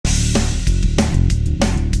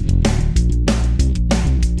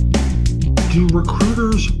Do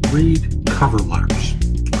recruiters read cover letters?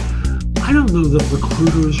 I don't know that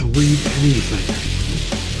recruiters read anything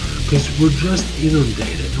because we're just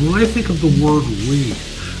inundated. And when I think of the word read,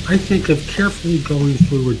 I think of carefully going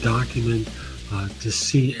through a document to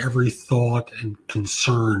see every thought and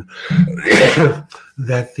concern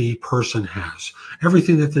that the person has,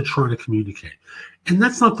 everything that they're trying to communicate. And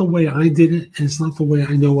that's not the way I did it, and it's not the way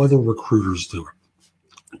I know other recruiters do it.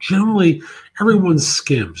 Generally, everyone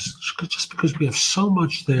skims just because we have so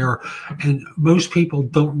much there, and most people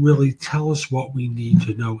don't really tell us what we need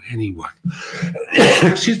to know anyway.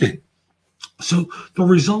 Excuse me. So the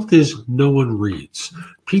result is no one reads.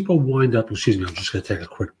 People wind up, excuse me, I'm just going to take a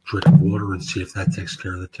quick drink of water and see if that takes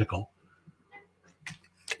care of the tickle.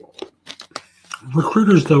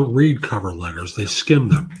 Recruiters don't read cover letters, they skim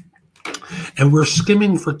them. And we're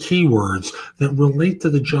skimming for keywords that relate to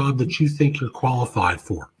the job that you think you're qualified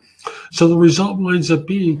for. So the result winds up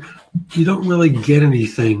being you don't really get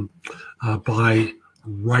anything by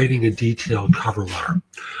writing a detailed cover letter.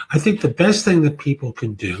 I think the best thing that people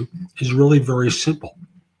can do is really very simple.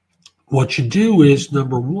 What you do is,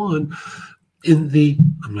 number one, I'm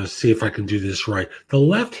going to see if I can do this right. The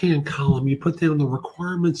left-hand column, you put down the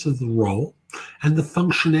requirements of the role and the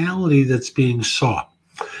functionality that's being sought.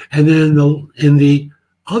 And then in the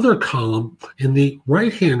other column, in the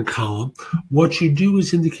right-hand column, what you do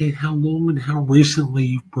is indicate how long and how recently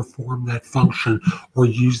you've performed that function or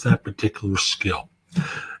used that particular skill.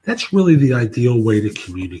 That's really the ideal way to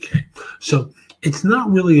communicate. So it's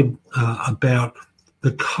not really about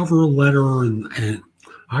the cover letter and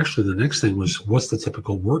actually the next thing was, what's the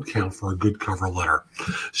typical word count for a good cover letter?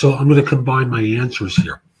 So I'm going to combine my answers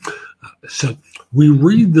here. So we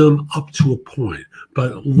read them up to a point,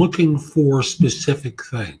 but looking for specific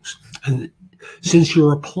things. And since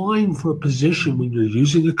you're applying for a position when you're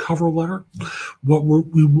using a cover letter, what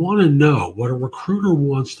we want to know, what a recruiter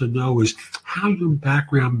wants to know is how your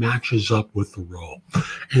background matches up with the role.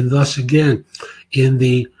 And thus, again, in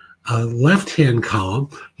the left-hand column,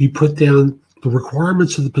 you put down the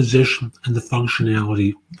requirements of the position and the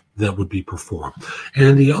functionality that would be performed. And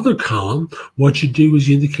in the other column, what you do is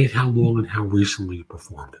you indicate how long and how recently you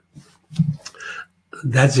performed it.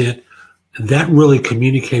 That's it. That really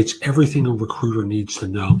communicates everything a recruiter needs to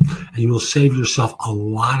know, and you will save yourself a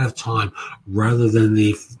lot of time rather than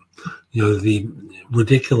the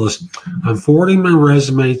ridiculous, I'm forwarding my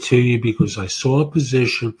resume to you because I saw a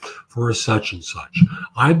position for a such and such.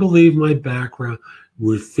 I believe my background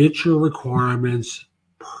would fit your requirements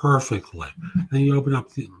perfectly. Then you open up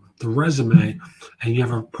the resume and you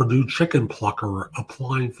have a Purdue chicken plucker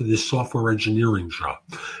applying for this software engineering job.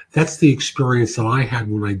 That's the experience that I had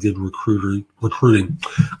when I did recruiting.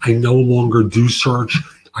 I no longer do search.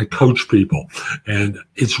 I coach people, and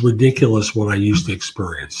it's ridiculous what I used to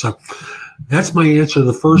experience. So that's my answer to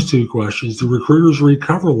the first two questions. Do recruiters read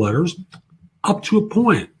cover letters? Up to a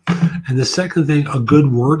point. And the second thing, a good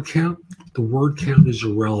word count. The word count is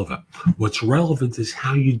irrelevant. What's relevant is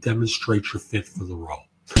how you demonstrate your fit for the role.